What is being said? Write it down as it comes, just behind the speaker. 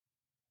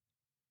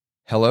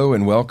Hello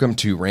and welcome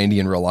to Randy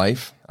in Real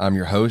Life. I'm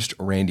your host,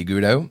 Randy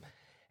Gudo,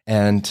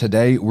 and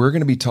today we're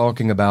going to be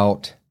talking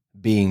about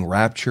being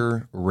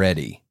rapture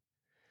ready.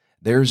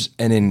 There's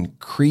an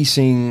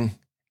increasing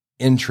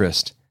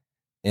interest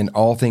in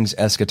all things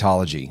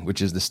eschatology,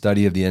 which is the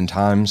study of the end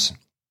times.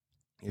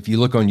 If you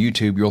look on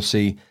YouTube, you'll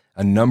see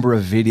a number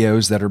of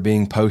videos that are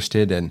being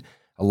posted, and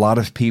a lot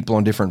of people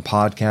on different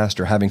podcasts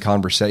are having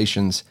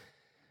conversations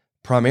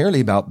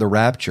primarily about the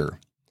rapture.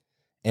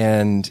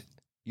 And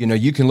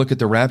you can look at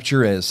the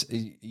rapture as,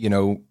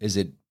 is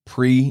it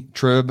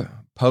pre-trib,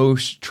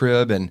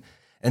 post-trib? And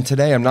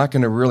today I'm not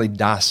going to really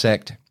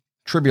dissect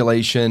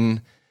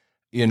tribulation,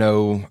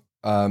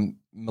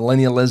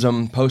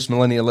 millennialism,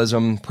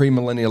 post-millennialism,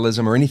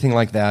 premillennialism, or anything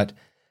like that.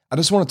 I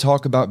just want to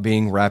talk about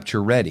being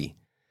rapture ready.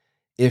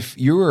 If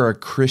you are a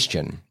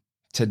Christian,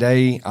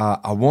 today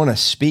I want to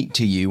speak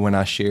to you when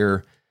I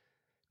share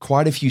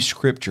quite a few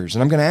scriptures.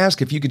 And I'm going to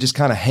ask if you could just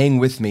kind of hang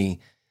with me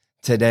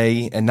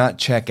today and not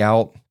check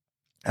out.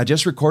 I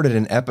just recorded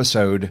an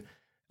episode,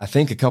 I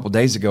think a couple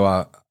days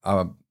ago.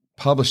 I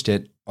published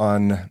it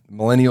on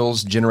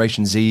millennials,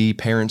 Generation Z,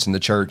 parents in the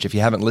church. If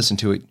you haven't listened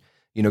to it,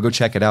 go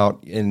check it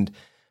out. And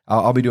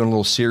I'll be doing a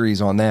little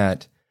series on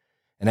that.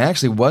 And I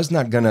actually was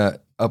not going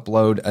to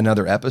upload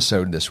another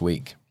episode this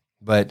week,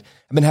 but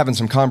I've been having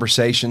some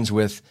conversations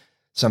with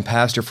some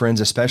pastor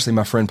friends, especially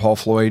my friend Paul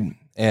Floyd.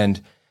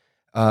 And,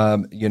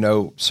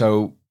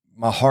 so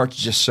my heart's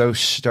just so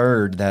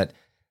stirred that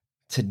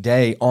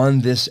today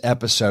on this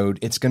episode,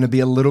 it's going to be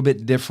a little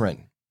bit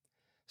different.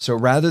 So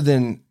rather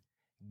than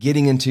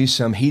getting into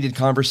some heated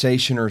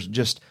conversation or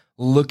just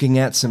looking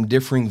at some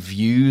differing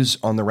views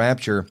on the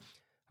rapture,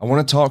 I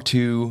want to talk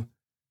to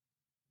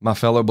my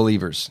fellow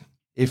believers.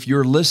 If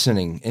you're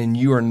listening and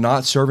you are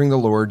not serving the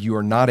Lord, you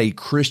are not a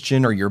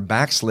Christian or you're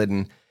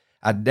backslidden,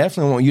 I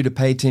definitely want you to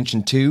pay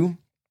attention to,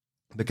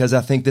 because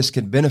I think this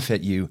could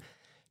benefit you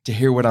to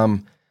hear what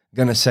I'm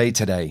going to say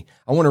today.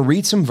 I want to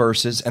read some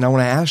verses and I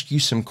want to ask you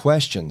some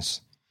questions.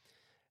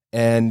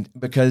 And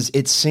because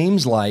it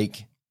seems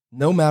like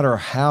no matter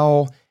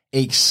how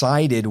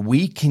excited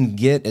we can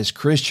get as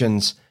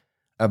Christians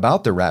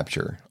about the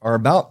rapture or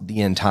about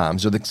the end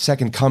times or the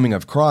second coming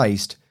of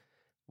Christ,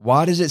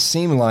 why does it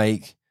seem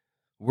like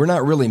we're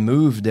not really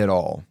moved at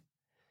all?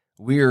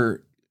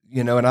 We're,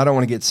 and I don't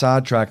want to get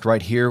sidetracked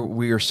right here.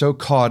 We are so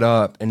caught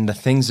up in the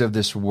things of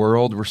this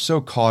world. We're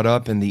so caught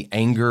up in the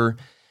anger.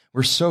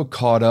 We're so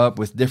caught up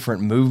with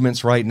different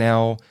movements right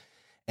now,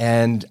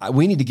 and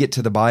we need to get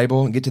to the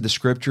Bible and get to the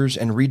scriptures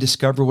and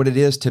rediscover what it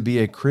is to be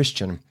a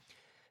Christian.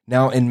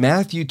 Now, in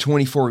Matthew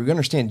 24, we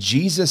understand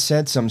Jesus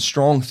said some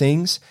strong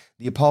things.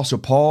 The Apostle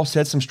Paul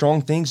said some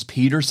strong things.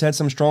 Peter said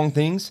some strong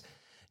things.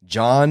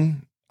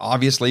 John,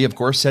 obviously, of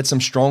course, said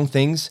some strong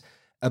things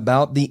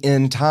about the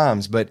end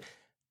times. But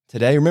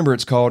today, remember,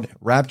 it's called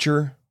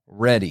Rapture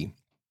Ready.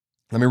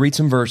 Let me read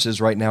some verses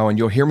right now, and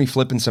you'll hear me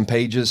flipping some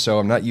pages, so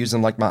I'm not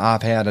using like my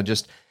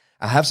iPad.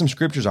 I have some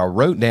scriptures I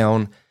wrote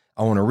down.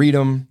 I want to read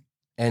them,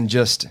 and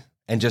just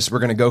we're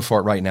going to go for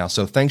it right now.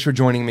 So thanks for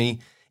joining me.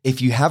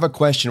 If you have a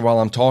question while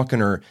I'm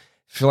talking or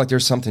feel like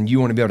there's something you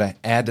want to be able to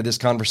add to this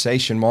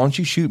conversation, why don't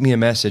you shoot me a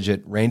message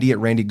at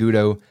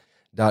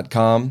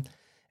randy@randygudo.com,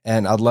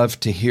 and I'd love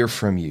to hear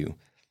from you.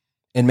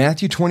 In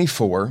Matthew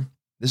 24,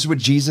 this is what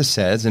Jesus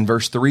says in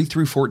verse 3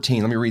 through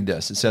 14. Let me read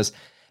this. It says,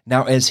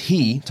 "Now as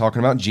he," talking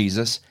about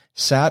Jesus,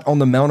 "sat on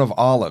the Mount of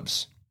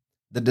Olives,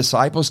 the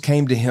disciples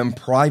came to him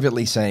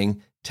privately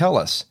saying, 'Tell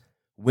us,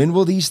 when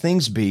will these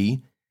things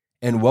be,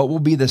 and what will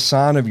be the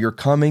sign of your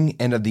coming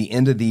and of the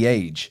end of the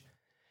age?'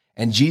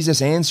 And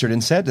Jesus answered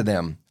and said to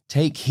them,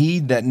 'Take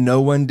heed that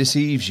no one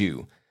deceives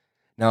you.'"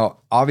 Now,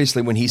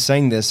 obviously, when he's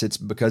saying this, it's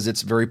because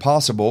it's very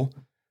possible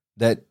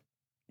that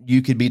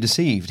you could be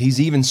deceived. He's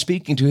even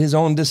speaking to his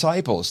own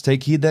disciples.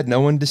 "Take heed that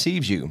no one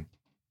deceives you.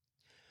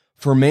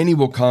 For many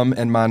will come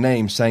in my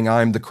name, saying,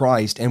 'I am the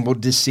Christ,' and will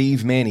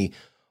deceive many."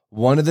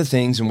 One of the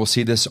things, and we'll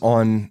see this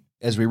on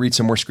as we read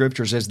some more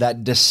scriptures, is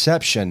that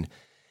deception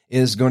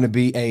is going to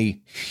be a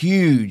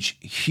huge,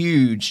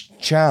 huge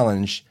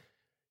challenge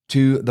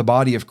to the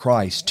body of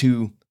Christ,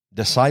 to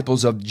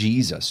disciples of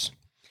Jesus.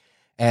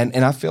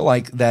 And I feel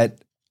like that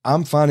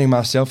I'm finding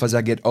myself as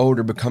I get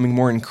older becoming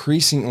more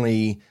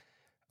increasingly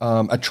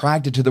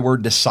attracted to the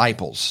word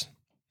disciples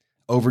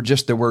over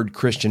just the word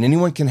Christian.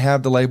 Anyone can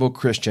have the label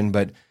Christian,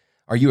 but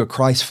are you a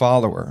Christ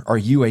follower? Are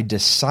you a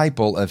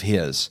disciple of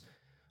his?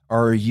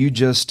 Or are you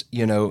just,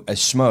 a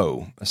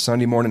SMO, a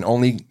Sunday morning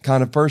only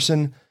kind of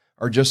person?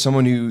 Or just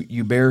someone who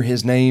you bear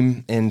his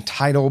name in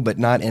title, but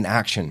not in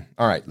action?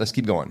 All right, let's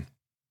keep going.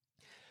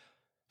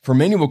 "For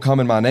many will come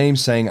in my name,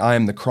 saying, 'I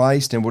am the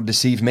Christ,' and will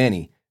deceive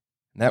many."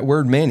 And that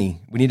word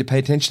many, we need to pay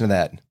attention to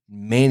that.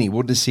 Many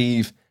will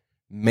deceive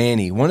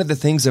many. One of the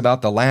things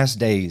about the last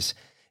days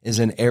is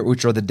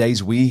which are the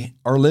days we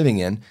are living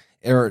in,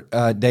 are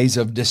days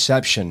of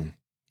deception,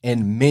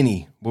 and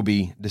many will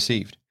be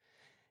deceived.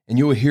 And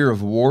you will hear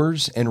of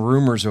wars and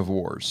rumors of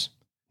wars.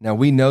 Now,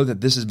 we know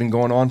that this has been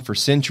going on for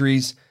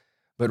centuries,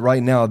 but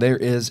right now there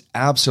is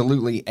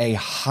absolutely a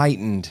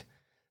heightened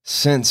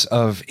sense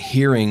of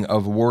hearing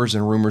of wars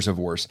and rumors of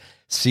wars.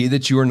 See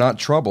that you are not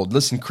troubled.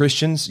 Listen,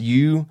 Christians,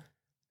 you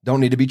don't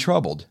need to be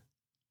troubled.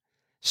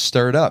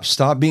 Stir it up.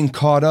 Stop being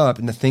caught up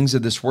in the things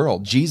of this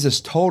world.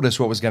 Jesus told us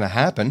what was going to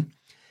happen.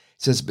 He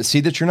says, but see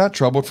that you're not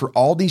troubled, for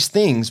all these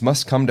things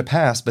must come to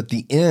pass, but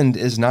the end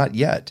is not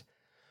yet.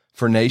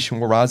 For nation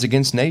will rise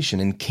against nation,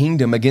 and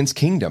kingdom against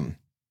kingdom.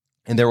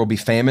 And there will be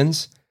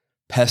famines,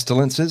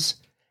 pestilences,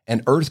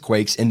 and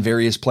earthquakes in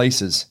various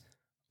places.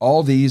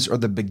 All these are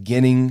the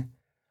beginning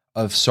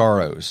of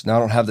sorrows. Now, I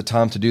don't have the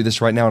time to do this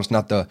right now. It's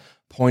not the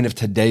point of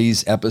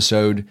today's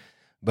episode,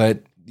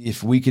 but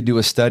if we could do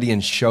a study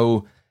and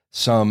show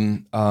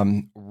some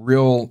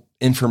real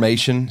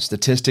information,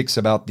 statistics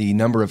about the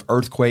number of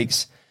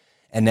earthquakes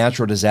and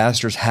natural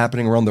disasters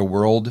happening around the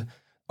world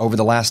over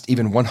the last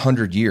even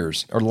 100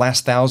 years or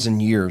last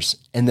 1,000 years,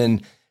 and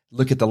then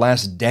look at the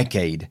last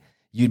decade,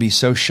 you'd be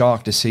so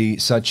shocked to see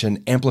such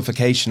an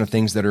amplification of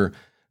things that are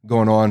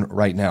going on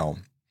right now.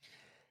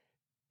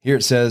 Here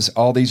it says,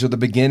 all these are the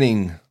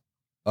beginning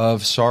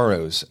of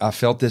sorrows. I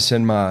felt this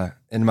in my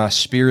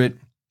spirit.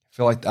 I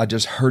feel like I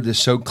just heard this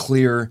so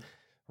clear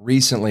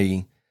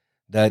recently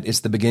that it's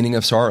the beginning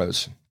of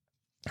sorrows.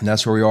 And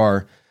that's where we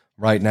are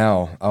right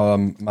now.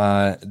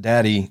 My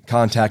daddy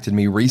contacted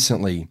me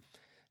recently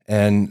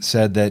and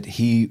said that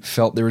he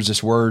felt there was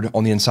this word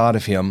on the inside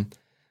of him,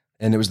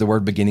 and it was the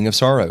word beginning of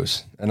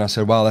sorrows. And I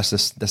said, wow, that's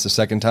the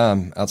second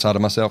time outside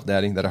of myself,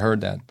 Daddy, that I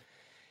heard that.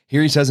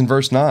 Here he says in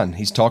verse 9,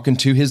 he's talking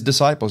to his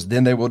disciples,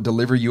 then they will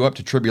deliver you up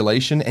to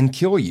tribulation and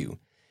kill you,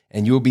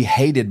 and you will be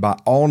hated by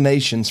all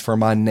nations for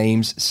my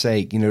name's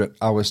sake. You know,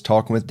 I was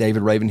talking with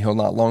David Ravenhill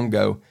not long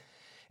ago,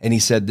 and he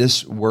said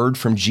this word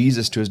from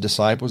Jesus to his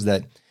disciples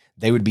that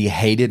they would be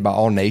hated by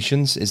all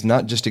nations is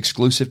not just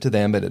exclusive to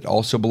them, but it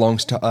also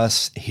belongs to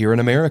us here in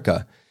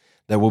America,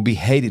 that will be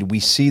hated. We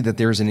see that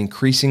there's an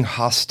increasing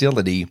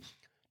hostility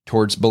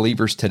towards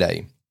believers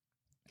today.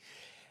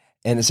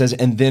 And it says,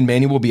 and then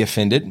many will be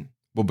offended,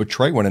 will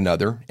betray one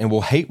another, and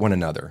will hate one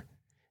another.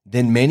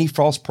 Then many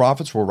false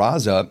prophets will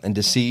rise up and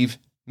deceive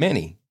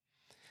many.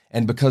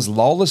 And because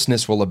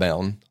lawlessness will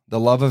abound, the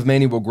love of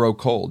many will grow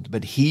cold.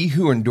 But he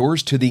who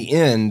endures to the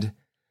end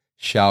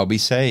shall be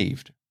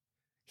saved.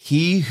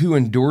 He who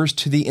endures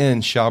to the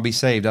end shall be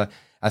saved.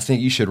 I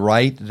think you should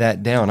write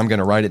that down. I'm going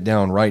to write it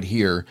down right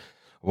here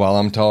while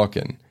I'm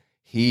talking.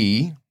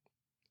 He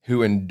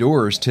who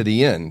endures to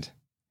the end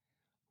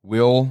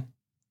will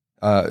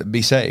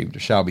be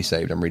saved, shall be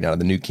saved. I'm reading out of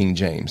the New King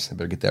James. I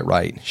better get that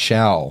right.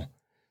 Shall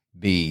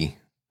be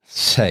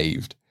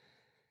saved.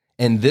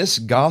 And this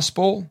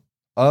gospel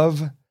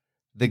of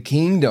the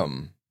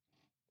kingdom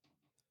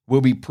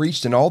will be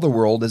preached in all the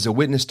world as a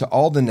witness to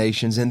all the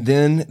nations, and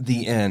then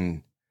the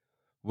end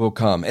will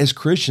come. As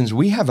Christians,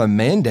 we have a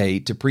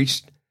mandate to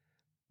preach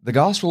the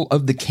gospel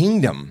of the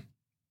kingdom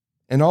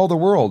in all the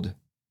world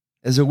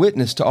as a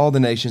witness to all the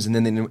nations, and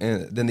then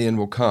the end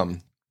will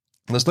come.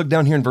 Let's look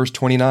down here in verse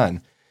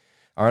 29.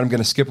 All right, I'm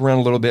going to skip around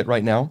a little bit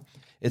right now.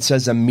 It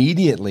says,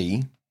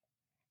 immediately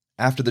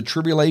after the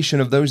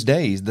tribulation of those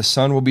days, the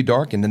sun will be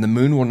darkened, and the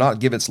moon will not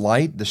give its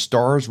light. The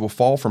stars will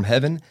fall from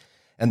heaven,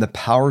 and the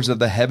powers of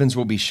the heavens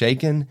will be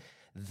shaken.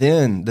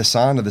 Then the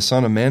sign of the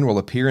Son of Man will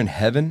appear in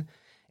heaven,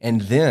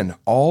 and then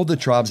all the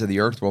tribes of the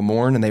earth will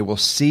mourn, and they will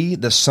see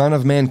the Son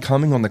of Man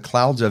coming on the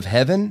clouds of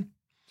heaven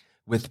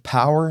with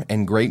power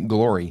and great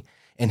glory.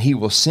 And he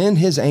will send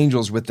his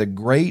angels with the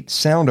great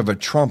sound of a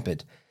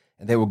trumpet,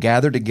 and they will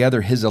gather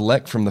together his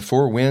elect from the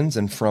four winds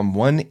and from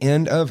one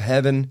end of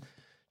heaven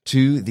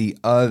to the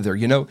other.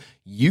 You know,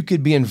 you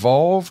could be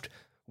involved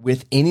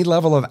with any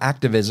level of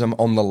activism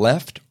on the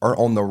left or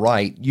on the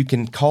right. You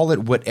can call it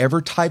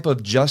whatever type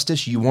of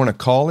justice you want to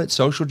call it,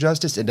 social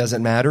justice, it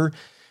doesn't matter,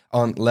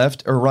 on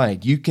left or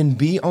right. You can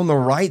be on the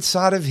right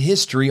side of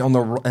history and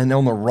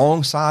on the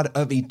wrong side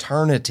of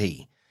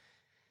eternity.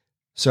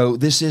 So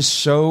this is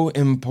so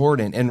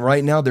important. And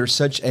right now there's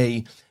such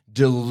a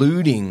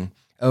diluting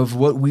of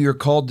what we are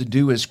called to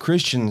do as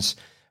Christians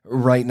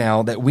right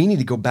now that we need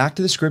to go back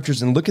to the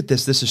scriptures and look at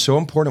this. This is so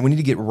important. We need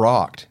to get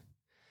rocked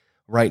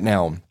right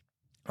now.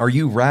 Are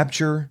you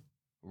rapture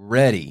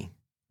ready?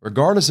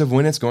 Regardless of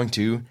when it's going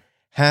to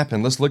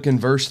happen. Let's look in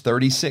verse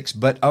 36.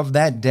 But of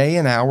that day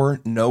and hour,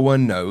 no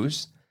one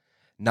knows,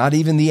 not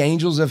even the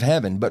angels of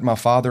heaven, but my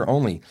Father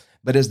only.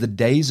 But as the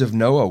days of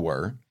Noah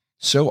were,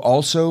 so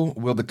also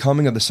will the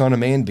coming of the Son of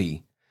Man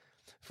be.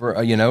 For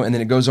and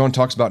then it goes on,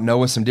 talks about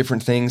Noah, some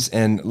different things,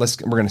 and we're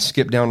going to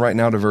skip down right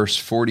now to verse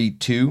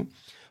 42.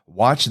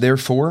 Watch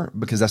therefore,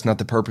 because that's not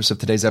the purpose of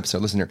today's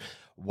episode. Listen here.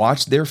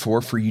 Watch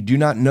therefore, for you do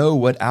not know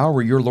what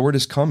hour your Lord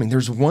is coming.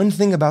 There's one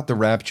thing about the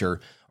rapture,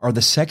 or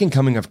the second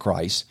coming of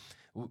Christ,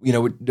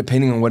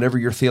 depending on whatever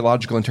your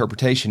theological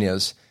interpretation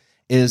is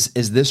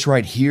this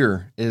right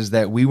here, is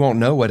that we won't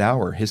know what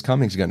hour his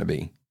coming is going to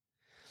be.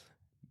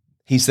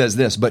 He says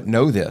this, but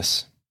know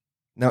this.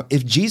 Now,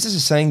 if Jesus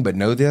is saying, but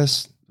know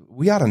this,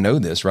 we ought to know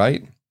this,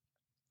 right?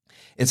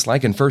 It's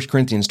like in 1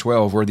 Corinthians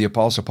 12, where the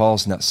Apostle Paul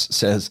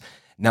says,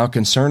 now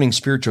concerning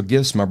spiritual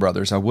gifts, my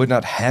brothers, I would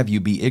not have you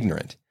be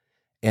ignorant.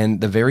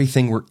 And the very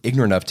thing we're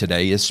ignorant of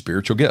today is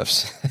spiritual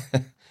gifts.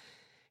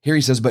 Here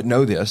he says, but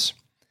know this,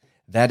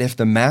 that if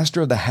the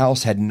master of the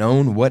house had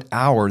known what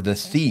hour the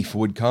thief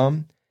would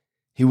come,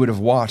 he would have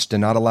watched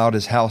and not allowed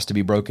his house to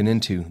be broken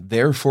into.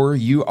 Therefore,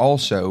 you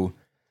also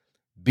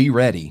be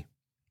ready,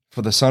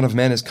 for the Son of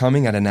Man is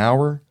coming at an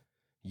hour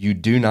you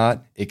do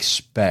not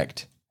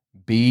expect.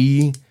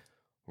 Be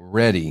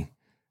ready.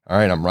 All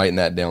right, I'm writing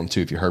that down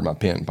too if you heard my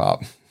pen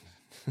pop.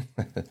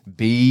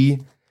 Be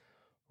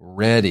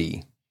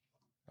ready.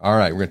 All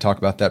right, we're going to talk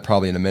about that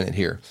probably in a minute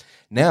here.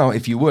 Now,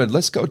 if you would,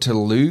 let's go to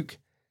Luke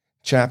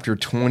chapter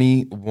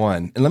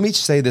 21. And let me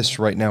say this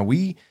right now.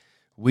 We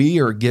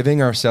are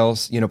giving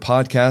ourselves,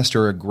 podcasts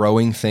are a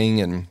growing thing.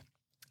 And,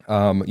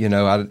 a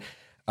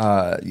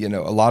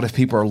lot of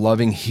people are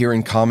loving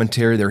hearing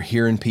commentary. They're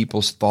hearing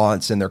people's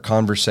thoughts and their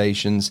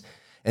conversations.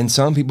 And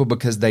some people,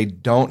 because they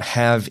don't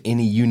have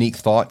any unique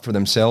thought for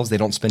themselves, they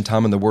don't spend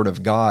time in the Word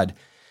of God.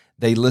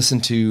 They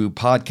listen to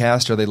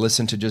podcasts or they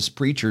listen to just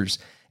preachers,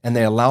 and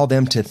they allow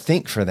them to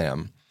think for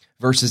them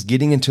versus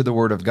getting into the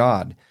Word of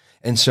God.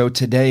 And so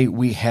today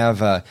we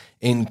have a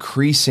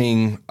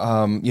increasing,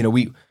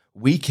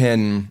 we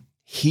can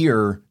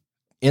hear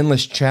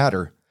endless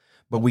chatter,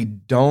 but we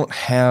don't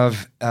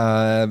have,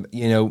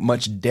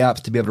 much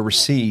depth to be able to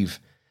receive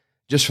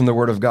just from the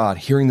Word of God,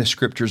 hearing the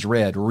Scriptures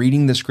read,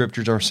 reading the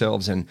Scriptures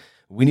ourselves. And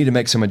we need to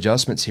make some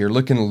adjustments here.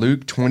 Look in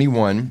Luke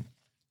 21,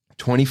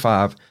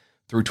 25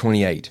 through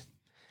 28.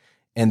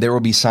 And there will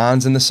be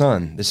signs in the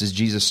sun. This is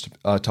Jesus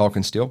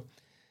talking still.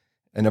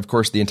 And of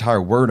course, the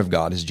entire Word of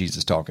God is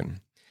Jesus talking.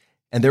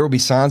 And there will be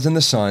signs in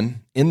the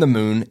sun, in the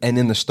moon, and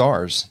in the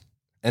stars,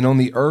 and on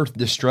the earth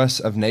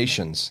distress of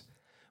nations,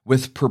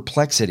 with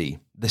perplexity,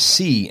 the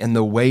sea and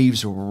the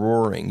waves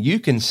roaring. You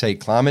can say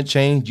climate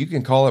change, you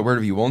can call it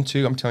whatever you want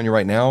to. I'm telling you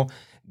right now,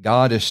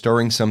 God is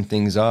stirring some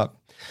things up.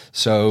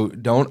 So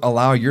don't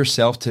allow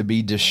yourself to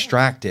be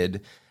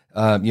distracted,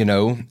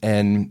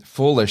 and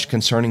foolish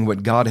concerning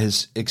what God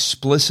has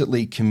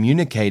explicitly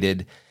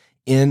communicated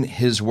in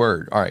His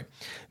Word. All right.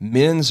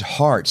 Men's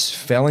hearts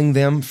failing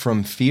them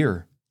from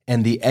fear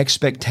and the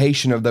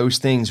expectation of those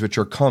things which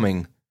are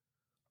coming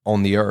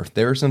on the earth.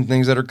 There are some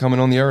things that are coming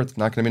on the earth.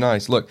 Not going to be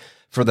nice. Look,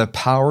 for the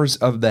powers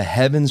of the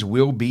heavens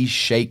will be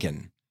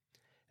shaken.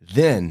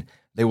 Then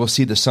they will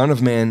see the Son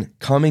of Man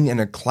coming in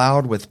a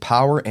cloud with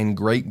power and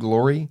great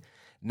glory.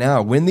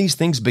 Now, when these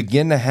things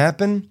begin to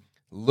happen,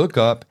 look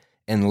up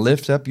and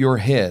lift up your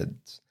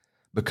heads,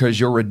 because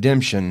your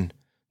redemption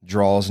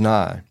draws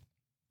nigh,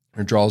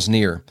 or draws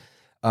near.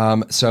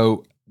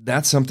 So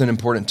that's something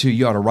important too.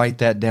 You ought to write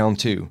that down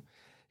too.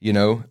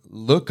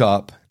 Look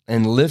up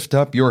and lift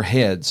up your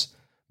heads,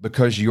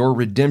 because your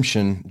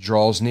redemption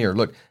draws near.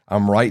 Look,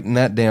 I'm writing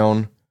that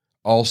down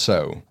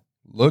also.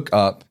 Look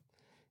up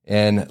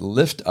and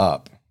lift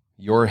up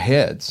your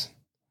heads,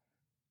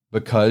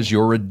 because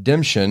your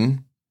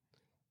redemption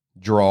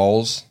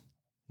draws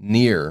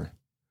near.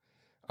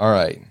 All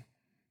right.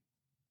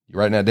 You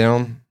writing that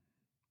down?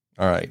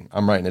 All right.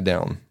 I'm writing it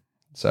down.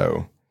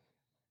 So,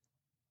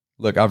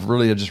 look, I've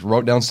really just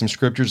wrote down some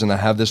scriptures and I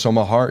have this on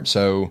my heart.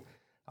 So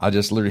I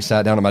just literally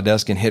sat down at my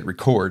desk and hit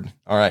record.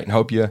 All right. And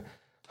hope you're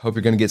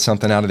going to get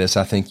something out of this.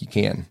 I think you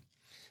can.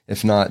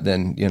 If not,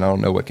 then, I don't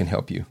know what can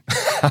help you.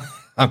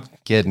 I'm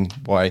kidding.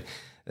 Boy,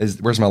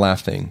 where's my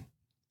laugh thing?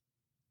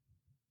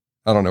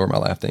 I don't know where my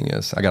laugh thing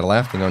is. I got a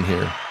laugh thing on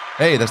here.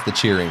 Hey, that's the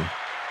cheering.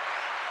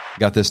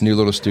 Got this new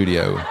little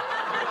studio.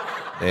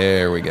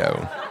 There we go.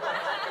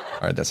 All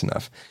right, that's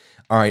enough.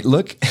 All right,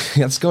 look,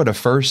 let's go to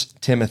 1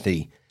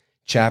 Timothy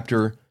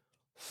chapter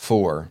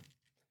 4.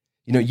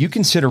 You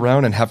can sit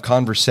around and have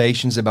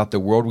conversations about the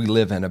world we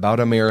live in, about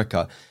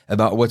America,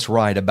 about what's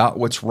right, about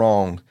what's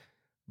wrong.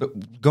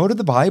 But go to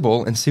the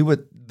Bible and see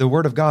what the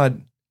Word of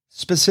God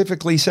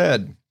specifically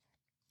said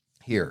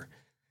here.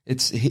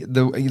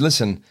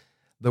 Listen,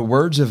 the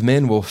words of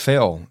men will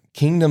fail.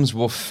 Kingdoms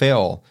will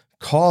fail.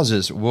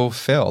 Causes will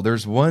fail.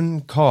 There's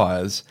one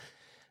cause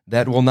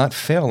that will not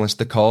fail, and it's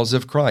the cause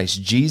of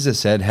Christ. Jesus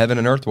said, heaven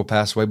and earth will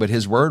pass away, but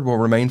His word will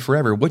remain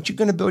forever. What you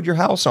going to build your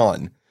house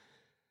on?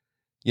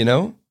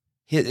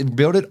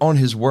 Build it on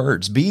His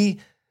words. Be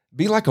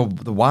like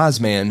the wise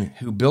man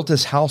who built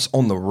his house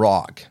on the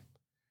rock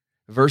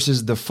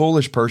versus the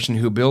foolish person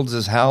who builds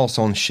his house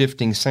on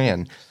shifting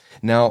sand.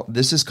 Now,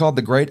 this is called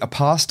the great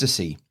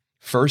apostasy.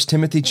 1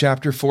 Timothy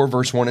chapter 4,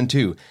 verse 1 and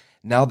 2.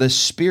 Now the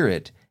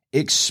Spirit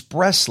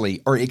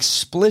expressly or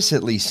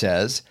explicitly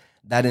says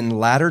that in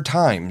latter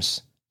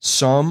times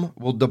some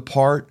will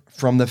depart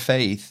from the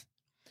faith.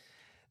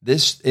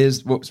 This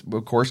is what's,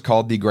 of course,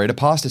 called the great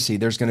apostasy.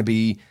 There's going to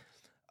be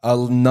a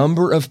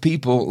number of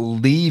people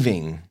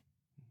leaving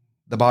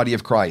the body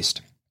of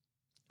Christ,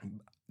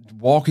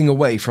 walking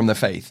away from the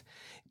faith.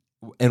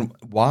 And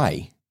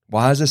why?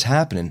 Why is this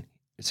happening?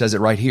 It says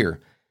it right here.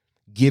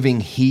 Giving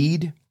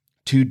heed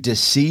to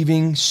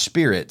deceiving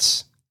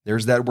spirits.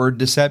 There's that word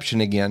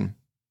deception again.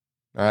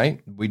 All right?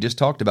 We just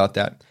talked about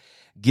that.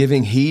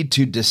 Giving heed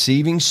to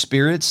deceiving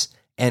spirits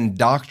and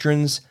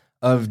doctrines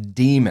of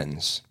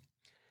demons.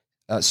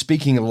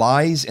 Speaking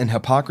lies and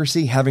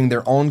hypocrisy, having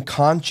their own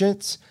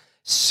conscience,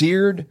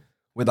 seared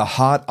with a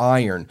hot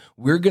iron.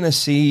 We're going to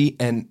see,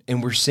 and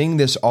we're seeing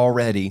this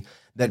already,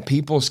 that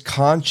people's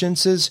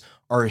consciences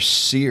are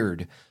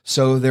seared.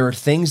 So there are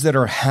things that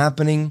are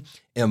happening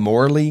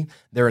immorally.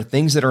 There are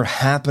things that are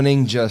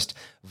happening, just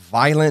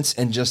violence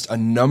and just a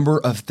number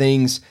of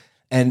things.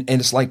 And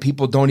it's like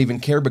people don't even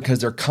care because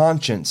their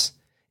conscience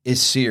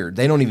is seared.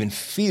 They don't even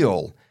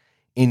feel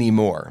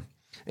anymore.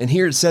 And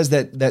here it says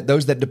that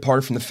those that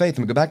depart from the faith,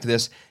 I'm going to go back to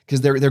this,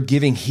 because they're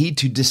giving heed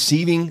to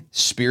deceiving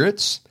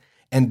spirits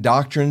and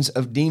doctrines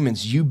of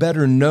demons. You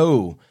better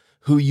know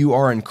who you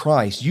are in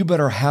Christ. You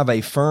better have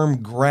a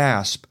firm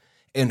grasp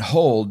and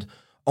hold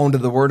onto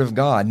the word of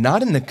God,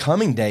 not in the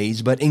coming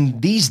days, but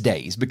in these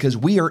days, because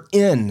we are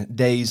in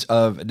days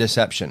of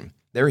deception.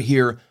 They're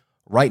here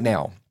right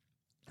now.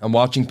 I'm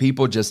watching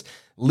people just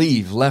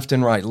leave left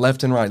and right,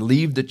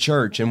 leave the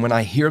church. And when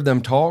I hear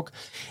them talk,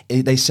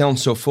 they sound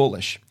so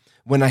foolish.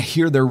 When I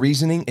hear their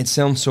reasoning, it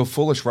sounds so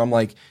foolish where I'm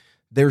like,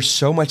 there's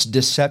so much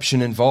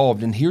deception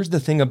involved. And here's the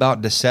thing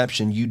about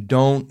deception. You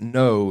don't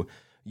know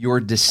you're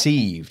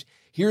deceived.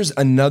 Here's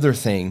another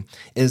thing,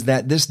 is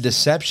that this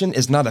deception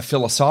is not a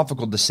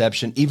philosophical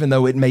deception, even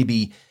though it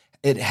may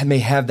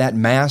have that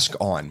mask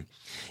on.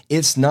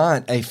 It's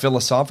not a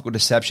philosophical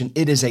deception.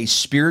 It is a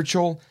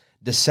spiritual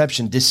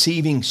deception,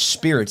 deceiving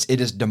spirits.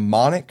 It is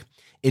demonic.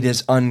 It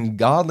is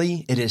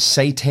ungodly. It is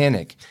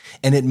satanic,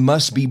 and it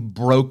must be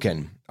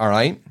broken. All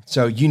right.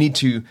 So you need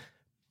to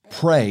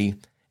pray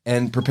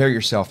and prepare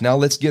yourself. Now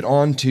let's get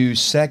on to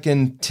 2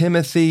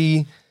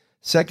 Timothy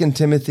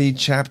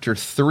chapter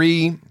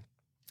 3.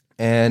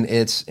 And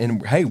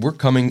hey, we're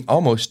coming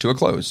almost to a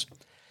close.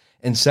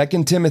 In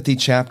 2 Timothy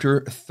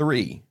chapter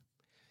 3.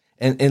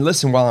 And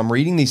listen, while I'm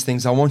reading these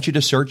things, I want you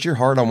to search your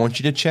heart. I want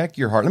you to check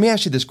your heart. Let me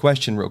ask you this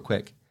question real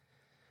quick.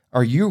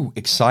 Are you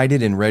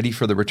excited and ready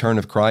for the return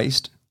of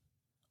Christ?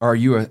 Or are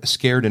you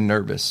scared and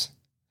nervous?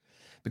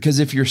 Because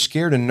if you're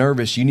scared and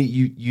nervous, you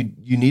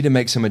need to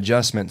make some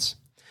adjustments.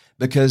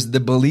 Because the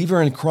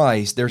believer in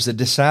Christ, there's a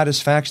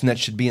dissatisfaction that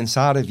should be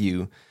inside of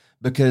you,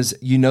 because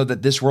you know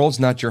that this world's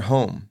not your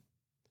home.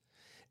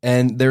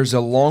 And there's a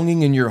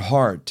longing in your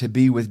heart to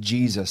be with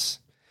Jesus,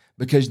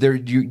 because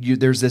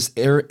there's this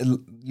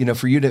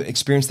for you to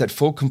experience that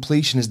full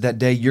completion is that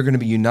day you're going to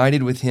be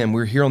united with Him.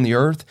 We're here on the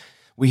earth.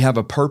 We have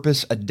a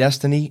purpose, a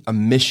destiny, a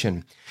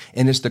mission,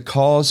 and it's the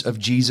cause of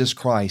Jesus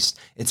Christ.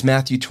 It's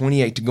Matthew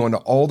 28, to go into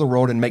all the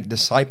world and make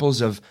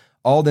disciples of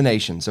all the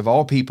nations, of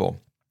all people.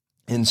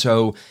 And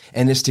so,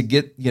 and it's to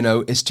get,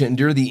 it's to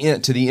endure the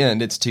end to the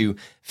end. It's to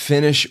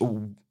finish,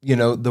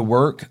 the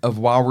work of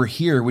while we're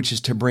here, which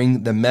is to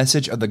bring the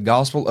message of the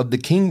gospel of the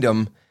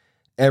kingdom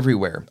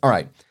everywhere. All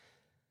right.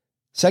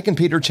 2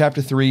 Peter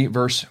chapter 3,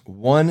 verse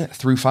 1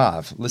 through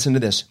 5. Listen to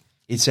this.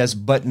 It says,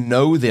 "But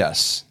know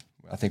this."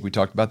 I think we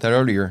talked about that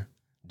earlier.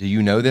 Do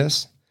you know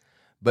this?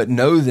 "But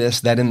know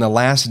this, that in the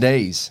last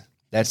days,"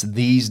 that's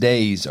these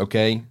days,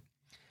 okay,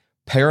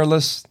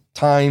 "perilous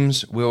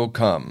times will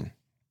come."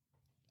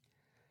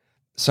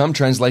 Some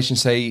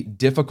translations say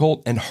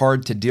difficult and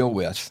hard to deal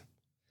with.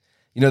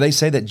 They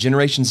say that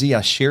Generation Z,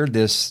 I shared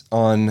this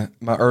on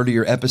my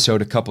earlier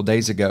episode a couple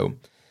days ago,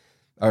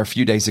 or a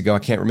few days ago, I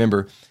can't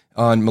remember,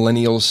 on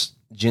millennials,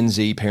 Gen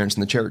Z, parents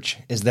in the church,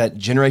 is that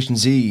Generation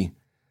Z,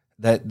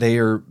 that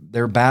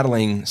they're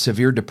battling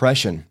severe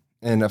depression.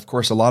 And of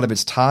course, a lot of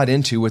it's tied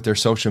into with their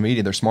social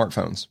media, their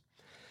smartphones.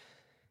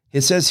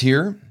 It says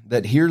here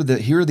that here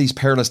are these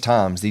perilous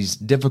times, these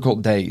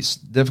difficult days,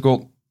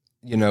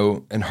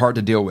 and hard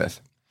to deal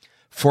with.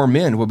 "For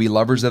men will be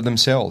lovers of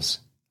themselves,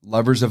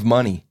 lovers of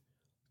money,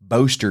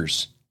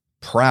 boasters,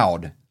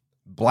 proud,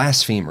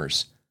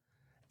 blasphemers."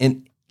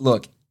 And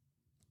look,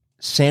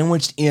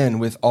 sandwiched in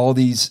with all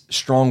these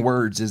strong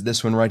words is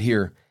this one right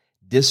here: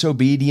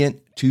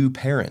 disobedient to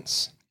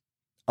parents,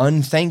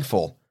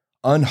 unthankful,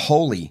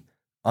 unholy,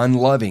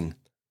 unloving,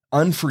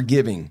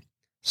 unforgiving,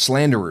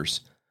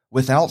 slanderers,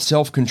 without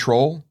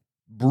self-control,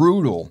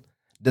 brutal,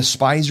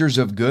 despisers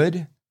of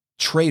good,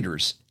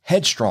 traitors,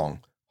 headstrong,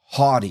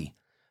 haughty,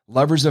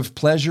 lovers of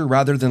pleasure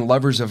rather than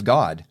lovers of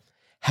God,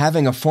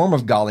 having a form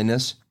of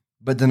godliness,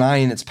 but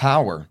denying its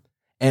power.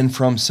 And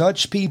from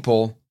such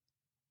people,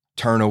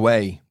 turn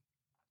away.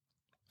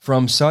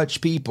 From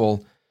such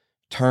people,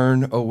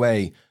 turn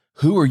away.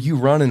 Who are you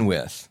running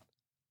with?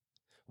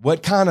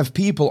 What kind of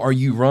people are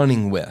you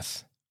running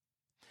with?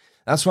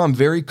 That's why I'm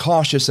very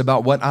cautious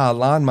about what I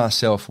align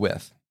myself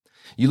with.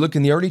 You look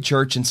in the early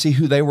church and see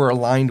who they were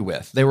aligned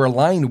with. They were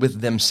aligned with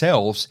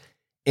themselves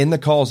in the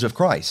cause of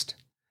Christ.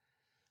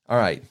 All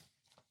right.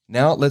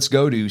 Now let's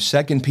go to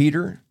 2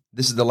 Peter.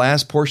 This is the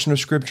last portion of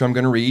scripture I'm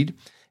going to read,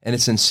 and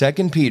it's in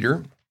 2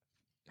 Peter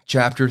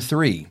chapter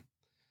 3.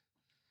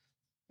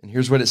 And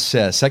here's what it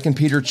says. 2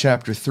 Peter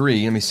chapter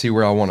 3. Let me see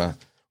where I want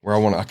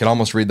to, I could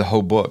almost read the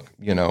whole book,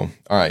 All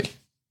right.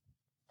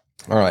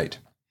 All right.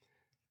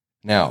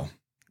 Now,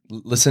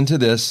 listen to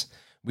this.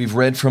 We've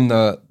read from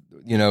the,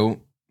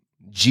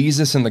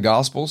 Jesus in the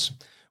Gospels.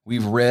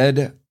 We've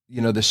read,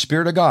 the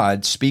Spirit of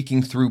God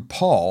speaking through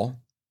Paul.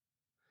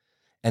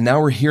 And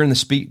now we're hearing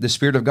the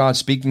Spirit of God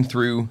speaking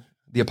through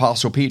the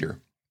Apostle Peter.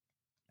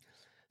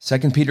 2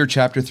 Peter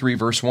chapter 3,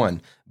 verse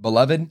 1.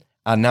 Beloved,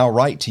 I now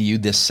write to you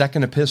this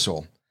second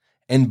epistle,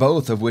 in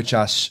both of which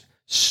I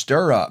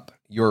stir up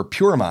your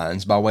pure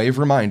minds by way of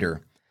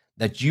reminder,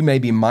 that you may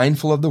be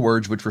mindful of the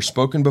words which were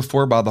spoken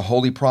before by the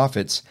holy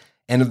prophets,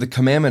 and of the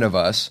commandment of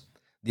us,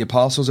 the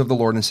apostles of the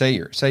Lord and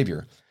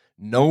Savior.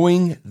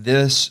 Knowing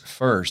this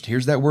first,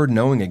 here's that word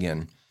knowing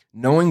again,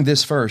 knowing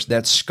this first,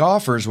 that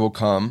scoffers will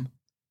come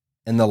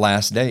in the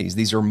last days.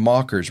 These are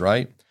mockers,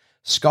 right?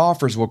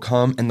 Scoffers will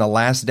come in the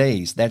last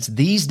days. That's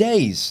these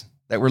days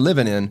that we're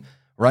living in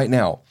right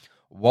now,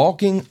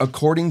 walking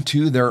according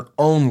to their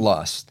own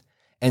lust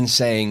and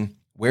saying,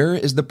 where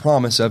is the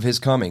promise of his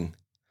coming?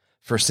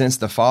 For since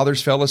the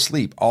fathers fell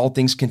asleep, all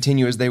things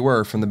continue as they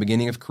were from the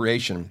beginning of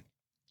creation.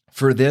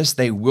 For this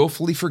they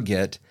willfully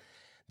forget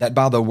that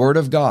by the word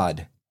of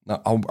God, now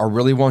I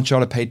really want y'all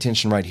to pay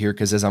attention right here,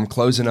 because as I'm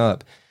closing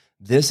up,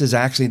 this is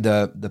actually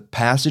the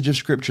passage of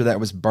scripture that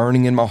was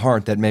burning in my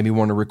heart that made me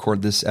want to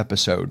record this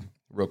episode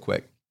real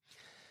quick. It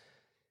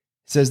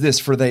says this,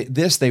 for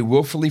they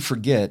willfully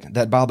forget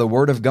that by the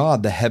word of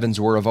God the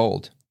heavens were of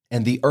old,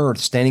 and the earth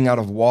standing out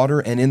of water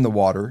and in the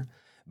water,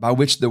 by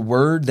which the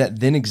word that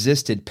then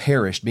existed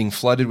perished, being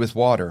flooded with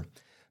water.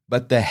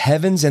 But the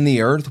heavens and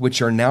the earth, which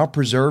are now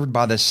preserved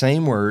by the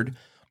same word,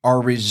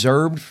 are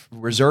reserved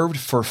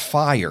for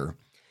fire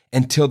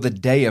until the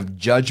day of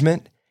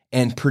judgment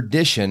and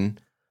perdition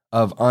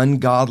of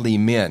ungodly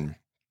men.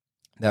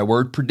 That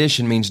word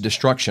perdition means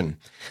destruction.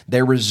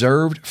 They're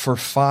reserved for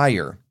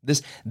fire.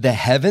 The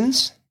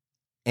heavens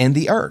and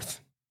the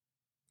earth.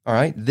 All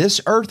right,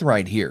 this earth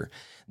right here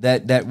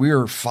that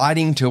we're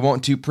fighting to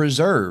want to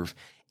preserve,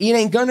 it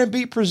ain't gonna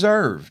be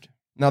preserved.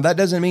 Now that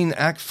doesn't mean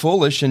act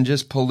foolish and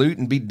just pollute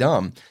and be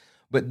dumb,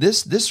 but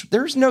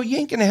you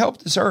ain't gonna help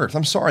this earth.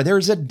 I'm sorry,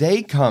 there's a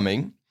day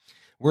coming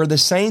where the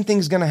same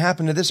thing's gonna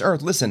happen to this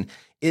earth. Listen,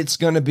 it's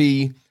gonna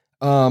be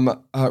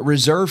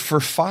reserved for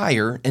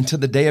fire until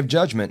the day of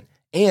judgment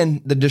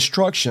and the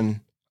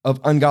destruction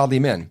of ungodly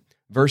men.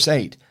 Verse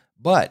 8,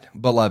 but,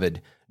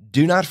 beloved,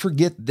 do not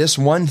forget this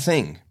one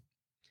thing,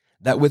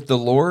 that with the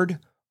Lord,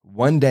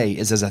 one day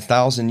is as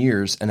 1,000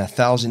 years, and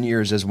 1,000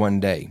 years as one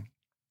day.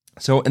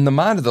 So in the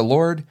mind of the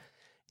Lord,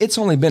 it's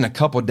only been a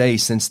couple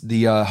days since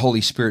the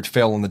Holy Spirit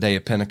fell on the day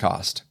of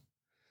Pentecost.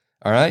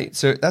 All right,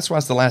 so that's why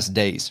it's the last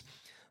days.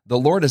 The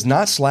Lord is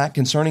not slack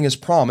concerning his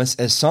promise,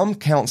 as some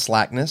count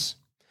slackness,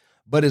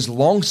 but is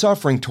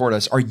long-suffering toward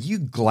us. Are you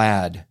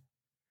glad?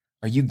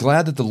 Are you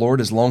glad that the Lord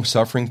is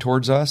long-suffering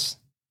towards us?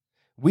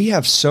 We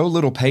have so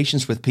little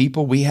patience with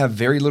people. We have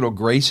very little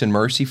grace and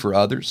mercy for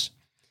others.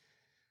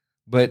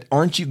 But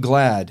aren't you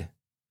glad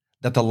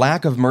that the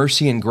lack of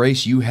mercy and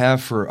grace you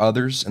have for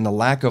others and the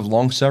lack of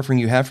long-suffering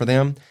you have for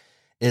them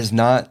is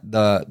not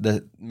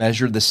the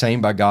measured the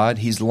same by God?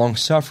 He's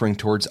long-suffering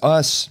towards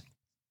us,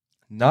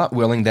 not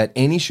willing that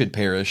any should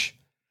perish,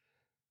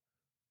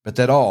 but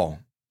that all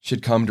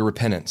should come to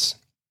repentance.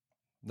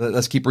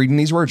 Let's keep reading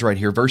these words right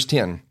here. Verse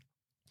 10.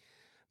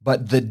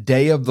 But the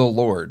day of the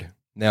Lord.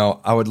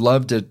 Now, I would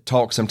love to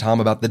talk sometime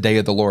about the day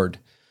of the Lord,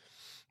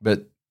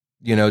 but,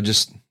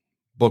 just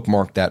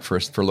bookmark that for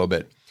a little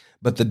bit.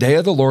 But the day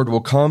of the Lord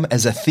will come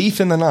as a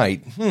thief in the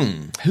night.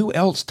 Who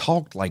else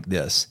talked like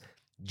this?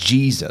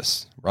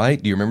 Jesus,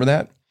 right? Do you remember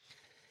that?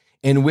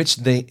 In which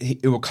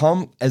it will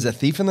come as a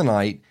thief in the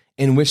night,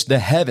 in which the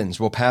heavens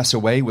will pass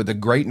away with a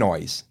great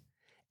noise,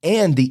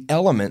 and the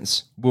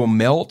elements will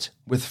melt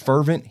with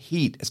fervent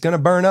heat. It's going to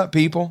burn up,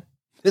 people.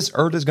 This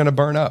earth is going to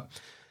burn up.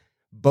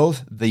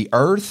 Both the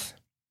earth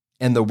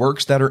and the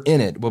works that are in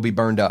it will be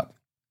burned up.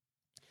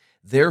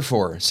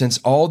 Therefore, since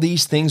all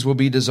these things will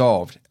be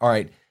dissolved, all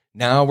right,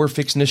 now we're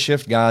fixing to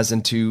shift, guys,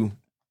 into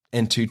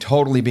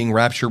totally being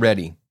rapture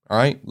ready. All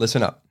right,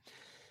 listen up.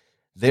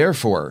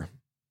 Therefore,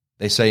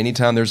 they say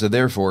anytime there's a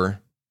therefore,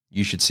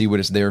 you should see what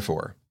it's there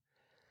for.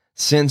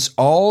 Since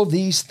all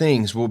these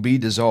things will be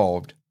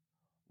dissolved,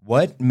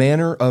 what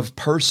manner of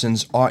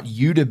persons ought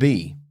you to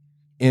be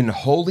in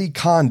holy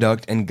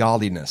conduct and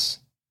godliness,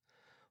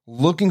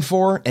 looking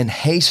for and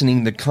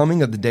hastening the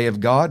coming of the day of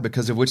God,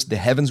 because of which the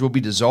heavens will be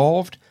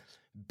dissolved,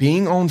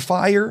 being on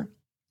fire,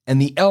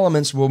 and the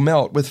elements will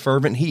melt with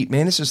fervent heat.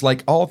 Man, it's just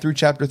like all through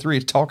chapter 3,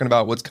 it's talking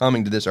about what's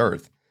coming to this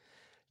earth.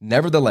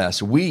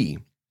 Nevertheless, we,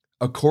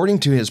 according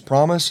to his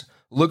promise,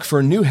 look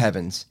for new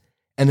heavens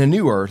and a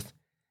new earth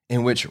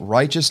in which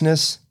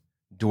righteousness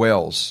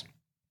dwells.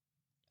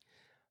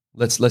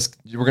 We're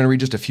going to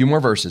read just a few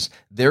more verses.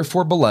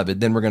 Therefore, beloved,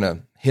 then we're going to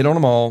hit on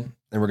them all,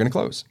 and we're going to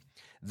close.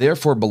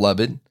 Therefore,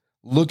 beloved,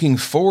 looking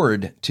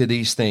forward to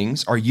these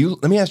things,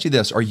 let me ask you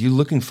this, are you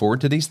looking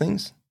forward to these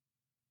things?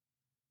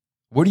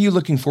 What are you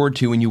looking forward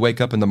to when you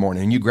wake up in the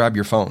morning and you grab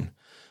your phone?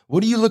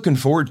 What are you looking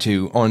forward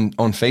to on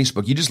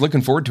Facebook? You just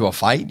looking forward to a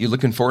fight? You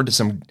looking forward to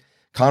some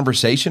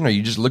conversation? Are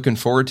you just looking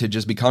forward to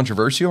just be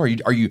controversial?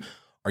 Are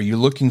you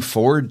looking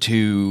forward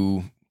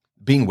to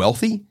being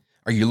wealthy?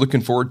 Are you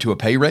looking forward to a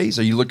pay raise?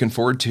 Are you looking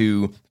forward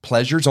to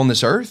pleasures on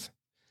this earth?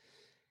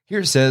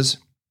 Here it says,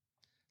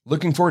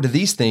 looking forward to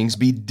these things,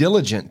 be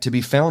diligent to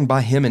be found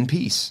by him in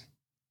peace,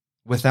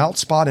 without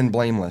spot and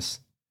blameless,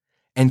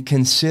 and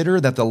consider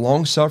that the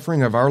long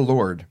suffering of our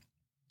Lord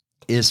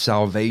is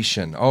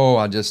salvation. Oh,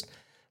 I just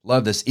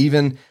love this.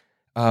 Even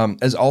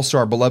as also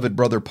our beloved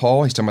brother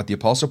Paul, he's talking about the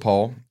Apostle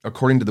Paul,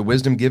 according to the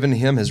wisdom given to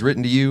him, has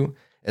written to you,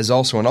 as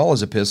also in all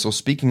his epistles,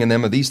 speaking in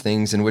them of these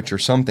things, in which are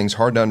some things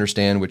hard to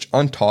understand, which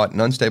untaught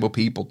and unstable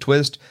people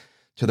twist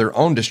to their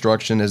own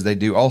destruction, as they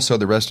do also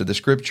the rest of the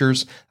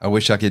scriptures. I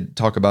wish I could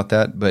talk about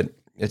that, but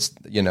it's,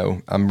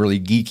 I'm really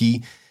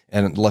geeky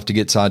and I'd love to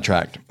get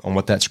sidetracked on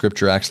what that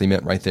scripture actually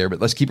meant right there. But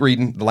let's keep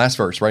reading the last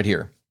verse right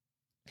here.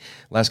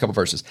 Last couple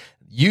verses.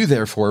 You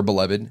therefore,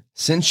 beloved,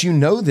 since you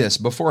know this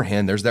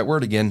beforehand, there's that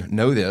word again,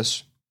 know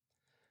this,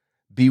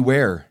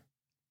 beware,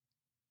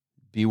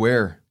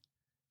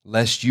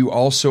 lest you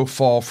also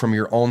fall from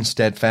your own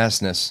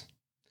steadfastness,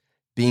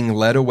 being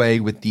led away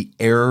with the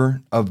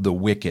error of the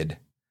wicked,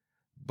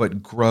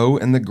 but grow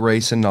in the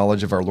grace and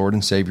knowledge of our Lord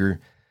and Savior,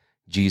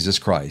 Jesus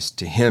Christ.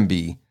 To him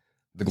be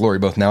the glory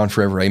both now and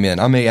forever. Amen.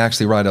 I may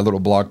actually write a little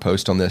blog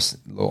post on this,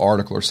 little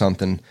article or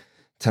something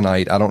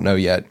tonight. I don't know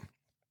yet.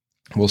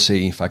 We'll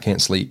see. If I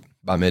can't sleep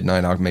by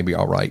midnight, maybe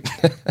I'll write.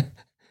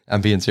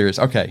 I'm being serious.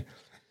 Okay.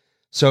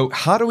 So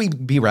how do we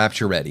be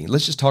rapture ready?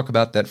 Let's just talk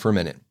about that for a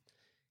minute.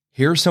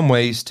 Here are some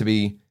ways to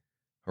be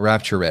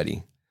rapture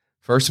ready.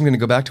 First, I'm going to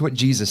go back to what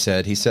Jesus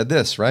said. He said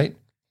this, right?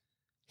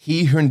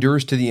 He who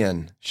endures to the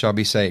end shall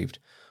be saved.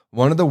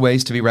 One of the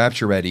ways to be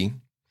rapture ready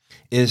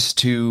is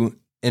to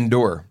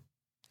endure.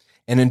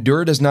 And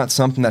endure is not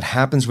something that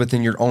happens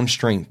within your own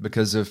strength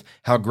because of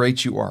how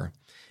great you are.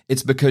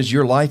 It's because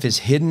your life is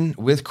hidden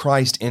with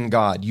Christ in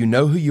God. You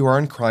know who you are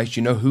in Christ.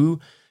 You know who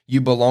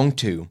you belong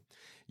to.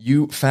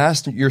 You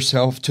fasten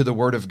yourself to the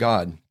Word of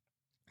God.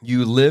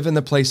 You live in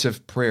the place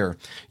of prayer.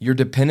 Your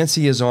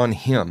dependency is on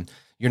Him.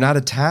 You're not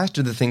attached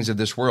to the things of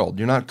this world.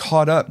 You're not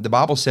caught up. The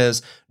Bible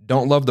says,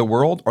 don't love the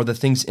world or the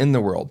things in the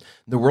world.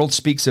 The world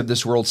speaks of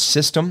this world's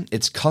system,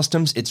 its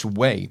customs, its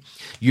way.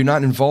 You're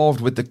not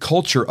involved with the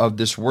culture of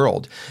this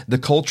world. The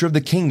culture of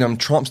the kingdom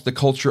trumps the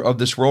culture of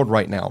this world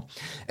right now.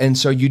 And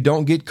so you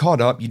don't get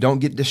caught up. You don't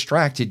get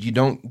distracted. You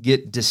don't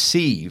get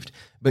deceived,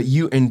 but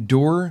you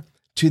endure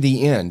to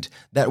the end.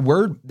 That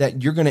word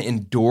that you're going to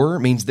endure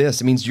means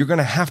this. It means you're going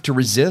to have to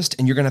resist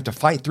and you're going to have to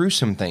fight through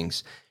some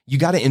things. You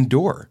got to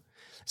endure.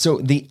 So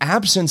the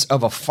absence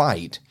of a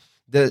fight,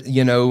 doesn't,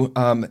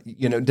 I'm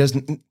going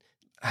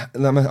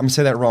to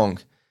say that wrong.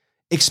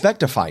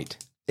 Expect a fight,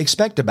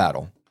 expect a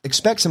battle,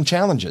 expect some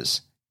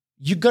challenges.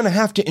 You're going to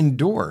have to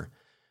endure.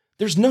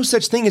 There's no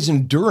such thing as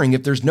enduring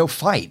if there's no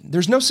fight.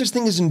 There's no such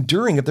thing as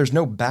enduring if there's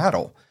no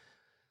battle.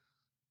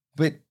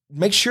 But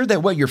make sure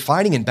that what you're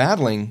fighting and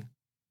battling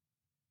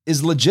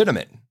is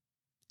legitimate,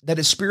 that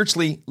it's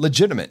spiritually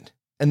legitimate,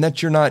 and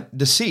that you're not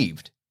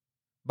deceived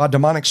by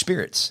demonic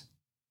spirits.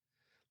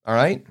 All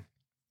right?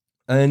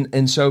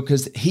 And so,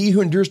 because he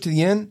who endures to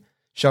the end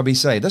shall be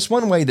saved. That's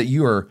one way that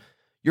you're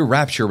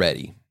rapture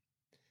ready.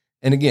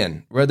 And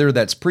again, whether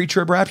that's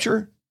pre-trib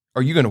rapture,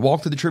 or you're going to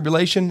walk through the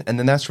tribulation, and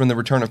then that's when the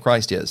return of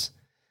Christ is.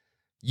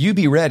 You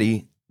be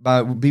ready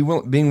by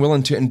being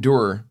willing to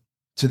endure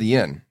to the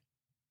end.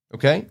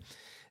 Okay?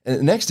 And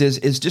the next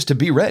is just to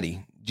be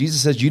ready.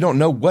 Jesus says, you don't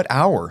know what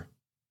hour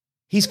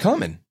he's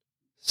coming.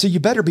 So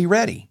you better be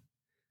ready.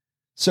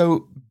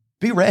 So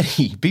be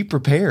ready, be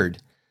prepared.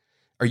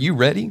 Are you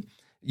ready?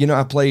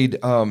 I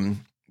played,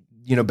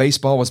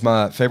 baseball was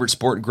my favorite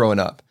sport growing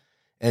up.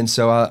 And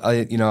so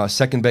I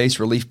second base,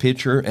 relief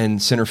pitcher,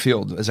 and center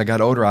field. As I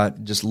got older, I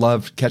just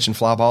loved catching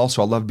fly balls.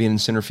 So I loved being in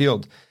center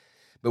field.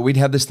 But we'd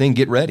have this thing,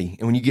 get ready.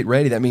 And when you get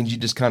ready, that means you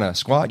just kind of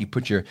squat. You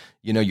put your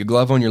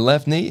glove on your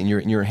left knee and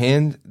your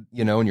hand,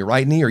 on your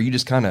right knee, or you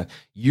just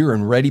you're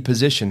in ready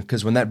position.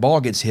 Because when that ball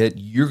gets hit,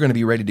 you're going to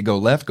be ready to go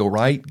left, go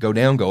right, go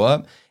down, go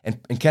up,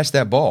 and catch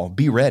that ball.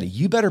 Be ready.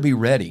 You better be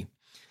ready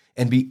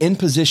and be in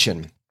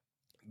position,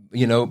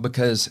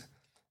 because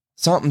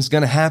something's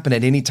going to happen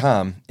at any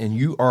time and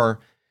you are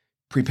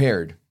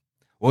prepared.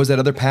 What was that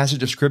other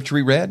passage of scripture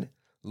we read?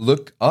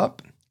 Look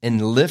up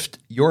and lift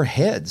your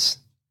heads.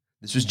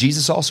 This was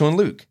Jesus also in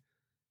Luke,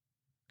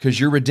 because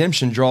your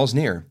redemption draws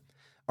near.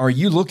 Are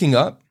you looking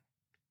up?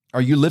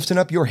 Are you lifting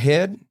up your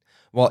head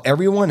while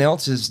everyone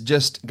else has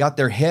just got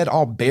their head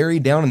all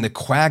buried down in the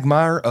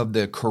quagmire of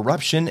the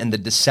corruption and the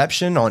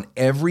deception on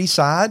every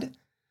side?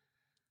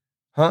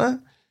 Huh?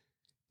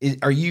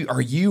 Are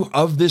you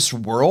of this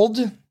world?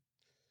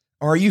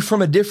 Or are you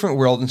from a different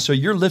world? And so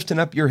you're lifting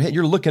up your head,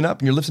 you're looking up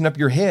and you're lifting up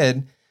your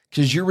head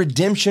because your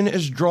redemption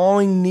is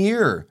drawing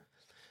near.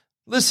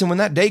 Listen, when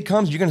that day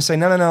comes, you're going to say,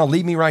 no,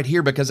 leave me right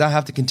here because I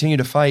have to continue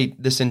to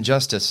fight this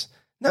injustice.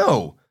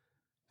 No,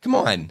 come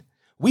on.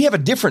 We have a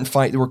different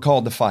fight that we're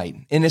called to fight,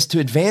 and it's to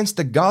advance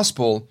the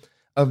gospel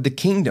of the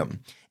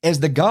kingdom. As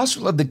the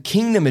gospel of the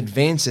kingdom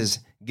advances,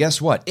 guess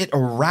what? It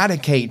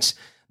eradicates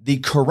the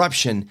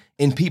corruption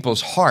in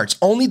people's hearts.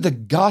 Only the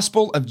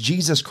gospel of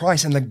Jesus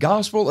Christ and the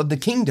gospel of the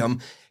kingdom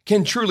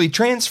can truly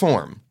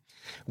transform.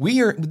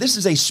 This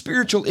is a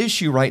spiritual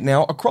issue right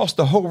now across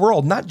the whole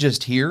world, not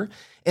just here.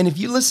 And if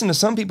you listen to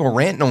some people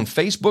ranting on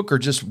Facebook or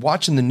just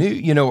watching the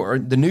news, or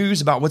the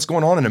news about what's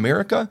going on in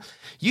America,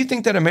 you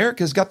think that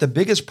America's got the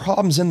biggest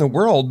problems in the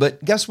world,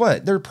 but guess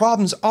what? There are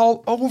problems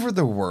all over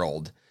the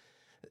world.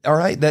 All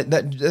right,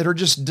 that are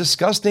just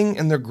disgusting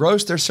and they're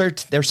gross, they're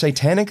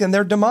satanic and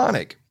they're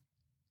demonic.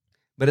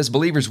 But as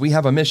believers, we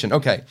have a mission.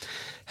 Okay,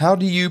 how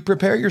do you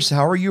prepare yourself?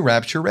 How are you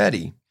rapture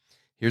ready?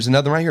 Here's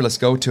another one right here. Let's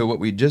go to what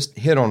we just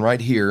hit on right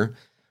here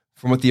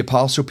from what the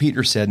Apostle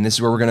Peter said, and this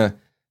is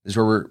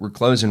where we're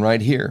closing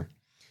right here.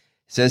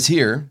 It says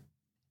here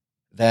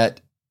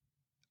that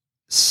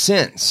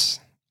since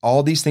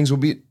all these things will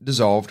be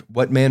dissolved,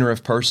 what manner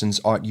of persons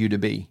ought you to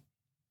be?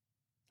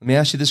 Let me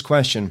ask you this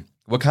question.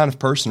 What kind of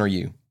person are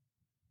you?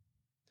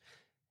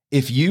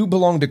 If you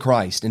belong to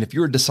Christ and if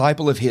you're a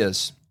disciple of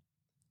His,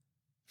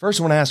 first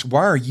I want to ask,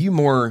 why are you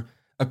more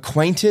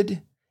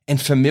acquainted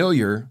and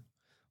familiar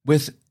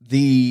with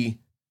the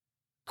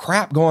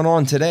crap going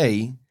on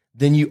today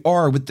than you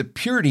are with the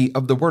purity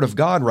of the Word of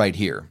God right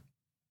here?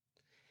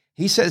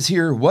 He says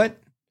here, what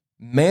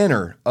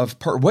kind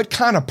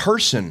of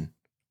person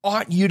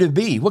ought you to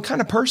be? What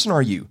kind of person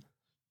are you?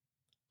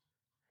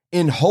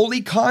 In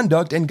holy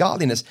conduct and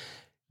godliness.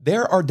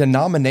 There are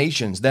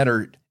denominations that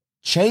are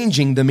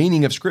changing the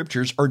meaning of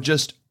scriptures or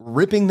just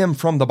ripping them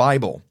from the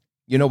Bible.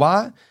 You know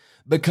why?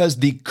 Because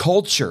the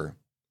culture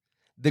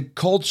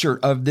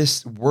of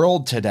this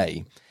world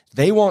today,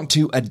 they want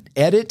to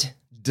edit,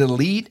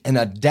 delete, and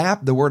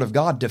adapt the Word of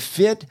God to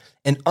fit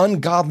an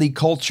ungodly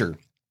culture.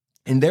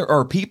 And there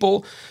are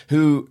people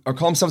who are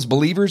calling themselves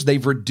believers.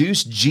 They've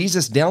reduced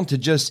Jesus down to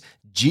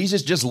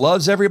Jesus just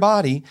loves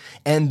everybody,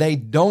 and they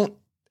don't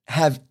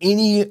have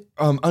any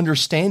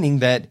understanding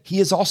that He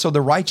is also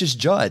the righteous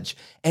judge.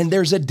 And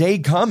there's a day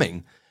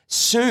coming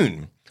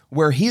soon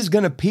where He's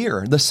going to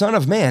appear, the Son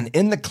of Man,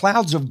 in the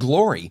clouds of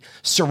glory,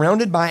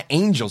 surrounded by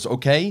angels,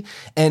 okay?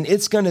 And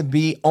it's going to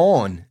be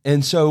on.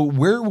 And so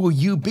where will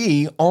you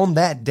be on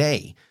that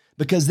day?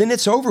 Because then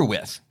it's over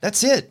with.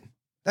 That's it.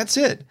 That's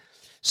it.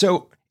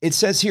 So it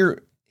says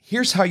here,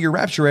 here's how you're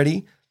rapture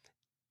ready,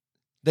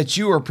 that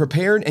you are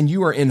prepared and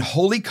you are in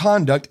holy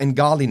conduct and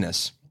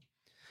godliness.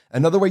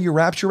 Another way you're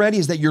rapture ready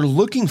is that you're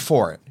looking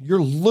for it. You're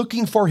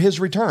looking for His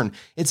return.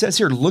 It says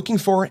here, looking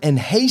for and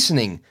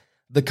hastening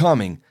the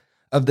coming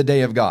of the day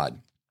of God.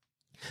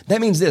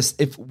 That means this,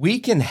 if we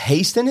can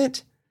hasten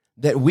it,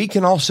 that we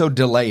can also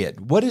delay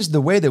it. What is the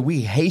way that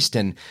we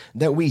hasten,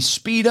 that we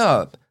speed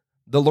up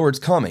the Lord's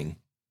coming?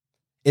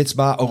 It's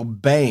by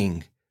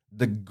obeying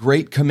the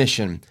Great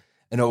Commission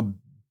and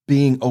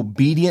being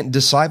obedient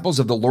disciples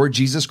of the Lord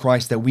Jesus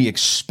Christ, that we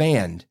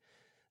expand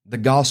the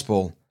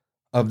gospel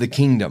of the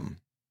kingdom.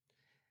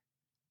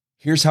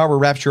 Here's how we're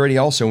rapture ready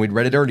also, and we'd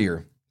read it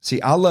earlier. See,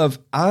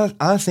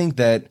 I think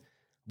that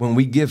when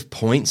we give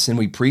points and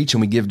we preach and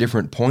we give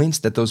different points,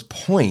 that those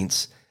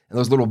points and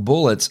those little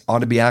bullets ought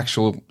to be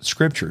actual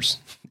scriptures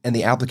and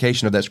the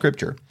application of that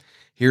scripture.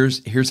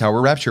 Here's how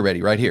we're rapture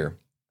ready right here.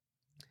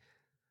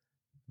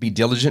 Be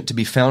diligent to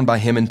be found by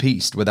Him in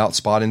peace, without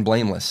spot and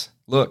blameless.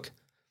 Look,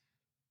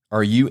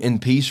 are you in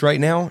peace right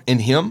now in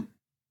Him?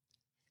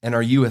 And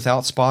are you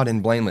without spot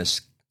and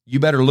blameless? You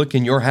better look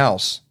in your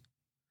house.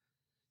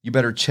 You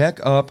better check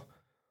up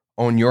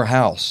on your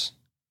house.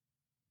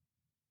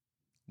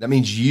 That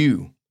means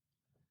you.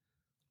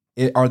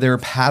 Are there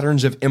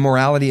patterns of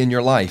immorality in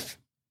your life?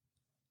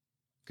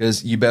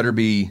 Because you better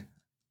be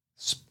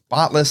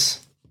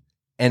spotless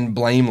and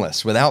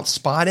blameless. Without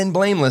spot and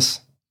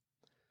blameless,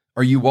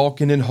 are you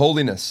walking in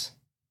holiness?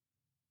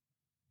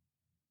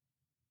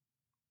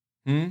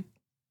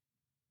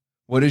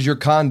 What is your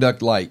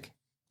conduct like?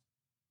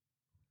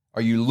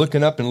 Are you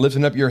looking up and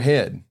lifting up your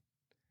head?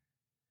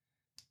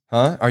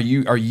 Are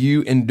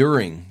you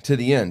enduring to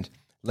the end?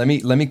 Let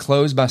me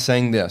close by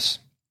saying this.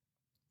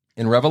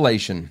 In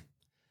Revelation,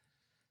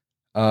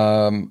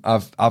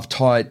 I've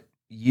taught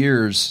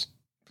years,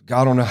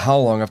 God, I don't know how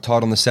long I've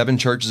taught on the 7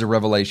 churches of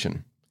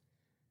Revelation.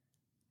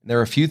 There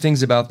are a few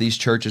things about these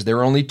churches. There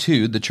are only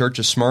 2, the church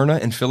of Smyrna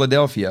and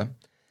Philadelphia,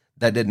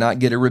 that did not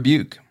get a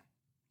rebuke.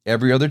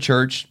 Every other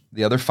church,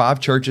 the other 5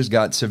 churches,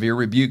 got severe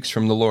rebukes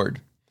from the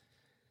Lord.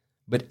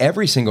 But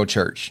every single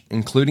church,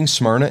 including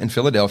Smyrna and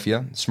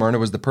Philadelphia, Smyrna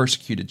was the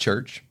persecuted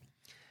church,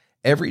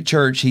 every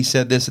church, He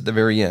said this at the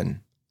very end,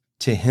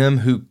 to him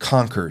who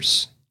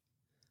conquers.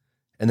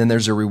 And then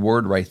there's a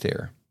reward right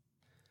there.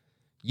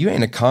 You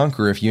ain't a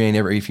conqueror if you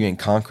ain't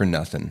conquering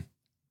nothing.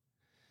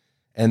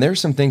 And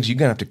there's some things you're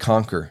going to have to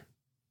conquer.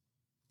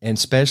 And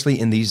especially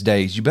in these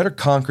days, you better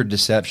conquer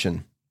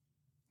deception.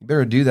 You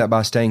better do that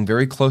by staying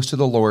very close to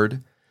the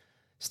Lord,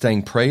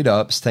 staying prayed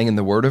up, staying in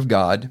the Word of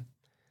God,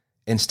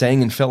 and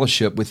staying in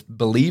fellowship with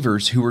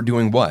believers who are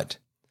doing what?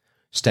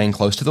 Staying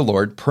close to the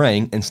Lord,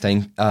 praying, and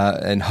staying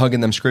and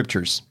hugging them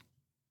scriptures.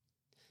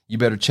 You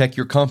better check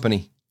your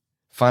company,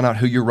 find out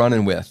who you're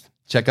running with,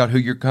 check out who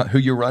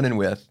you're running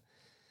with,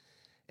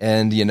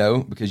 and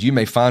because you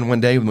may find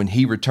one day when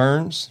He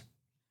returns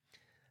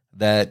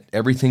that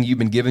everything you've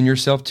been giving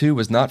yourself to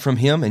was not from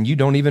Him, and you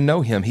don't even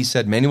know Him. He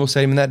said, "Many will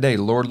say in that day,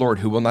 Lord, Lord,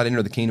 who will not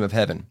enter the kingdom of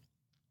heaven."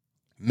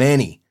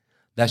 Many.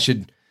 That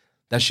should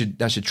that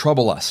should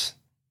trouble us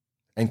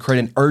and create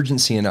an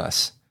urgency in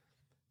us,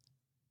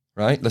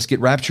 right? Let's get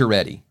rapture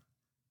ready.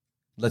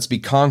 Let's be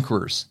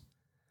conquerors.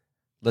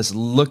 Let's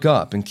look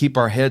up and keep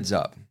our heads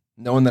up,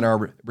 knowing that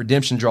our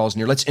redemption draws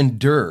near. Let's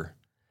endure.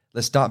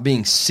 Let's stop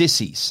being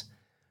sissies,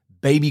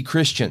 baby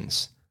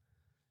Christians,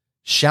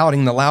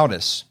 shouting the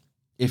loudest.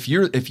 If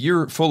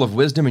you're full of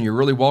wisdom and you're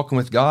really walking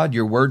with God,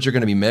 your words are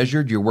going to be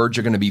measured. Your words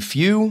are going to be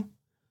few.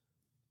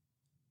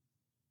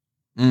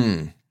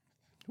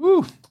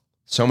 Woo.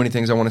 So many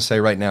things I want to say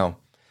right now.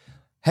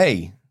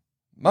 Hey,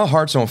 my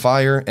heart's on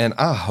fire, and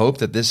I hope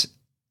that this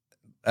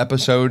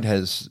episode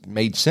has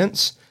made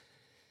sense.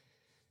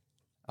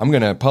 I'm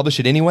going to publish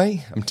it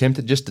anyway. I'm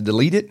tempted just to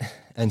delete it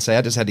and say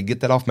I just had to get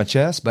that off my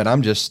chest, but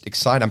I'm just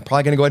excited. I'm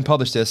probably going to go ahead and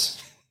publish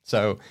this.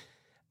 So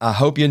I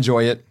hope you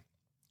enjoy it.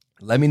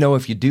 Let me know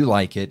if you do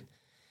like it.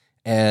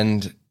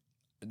 And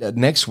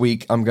next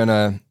week, I'm going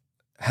to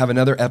have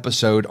another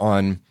episode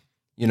on,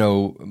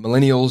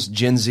 millennials,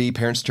 Gen Z,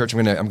 parents, church.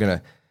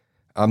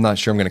 I'm not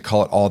sure I'm going to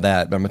call it all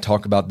that, but I'm going to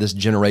talk about this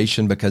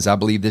generation because I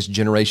believe this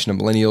generation of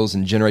millennials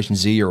and Generation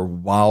Z are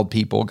wild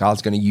people.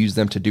 God's going to use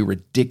them to do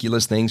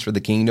ridiculous things for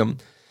the kingdom.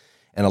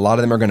 And a lot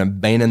of them are going to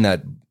abandon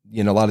that,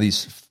 a lot of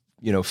these,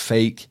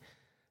 fake,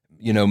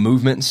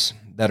 movements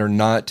that are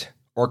not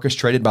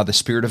orchestrated by the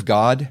Spirit of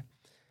God.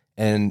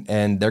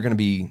 And they're going to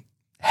be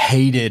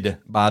hated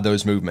by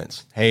those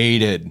movements,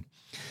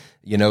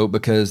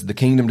 because the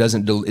kingdom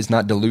is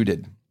not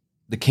diluted.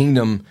 The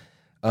kingdom,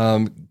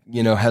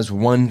 has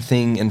one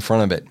thing in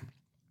front of it.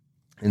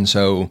 And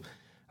so,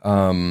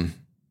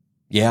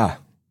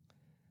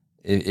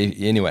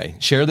 anyway,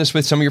 share this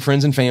with some of your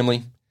friends and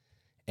family.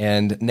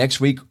 And next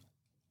week,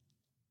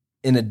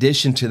 in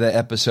addition to the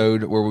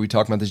episode where we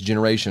talk about this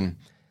generation,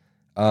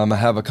 I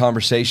have a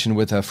conversation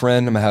with a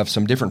friend. I'm going to have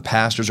some different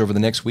pastors over the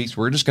next weeks.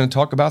 We're just going to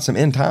talk about some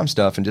end time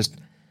stuff and just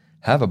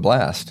have a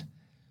blast.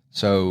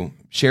 So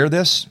share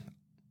this,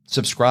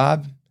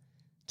 subscribe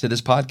to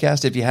this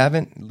podcast if you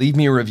haven't, leave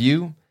me a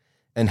review.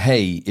 And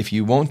hey, if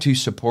you want to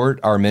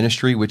support our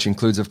ministry, which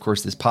includes, of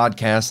course, this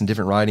podcast and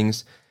different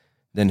writings,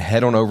 then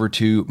head on over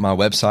to my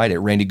website at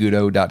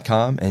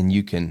randygudo.com and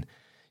you can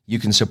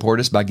support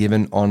us by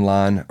giving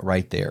online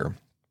right there.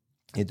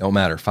 It don't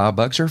matter,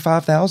 $5 or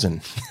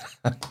 5,000.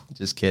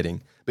 Just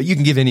kidding. But you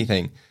can give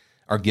anything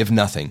or give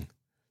nothing.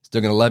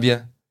 Still going to love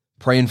you,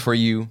 praying for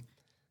you,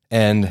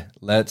 and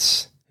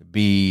let's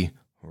be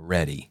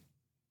ready.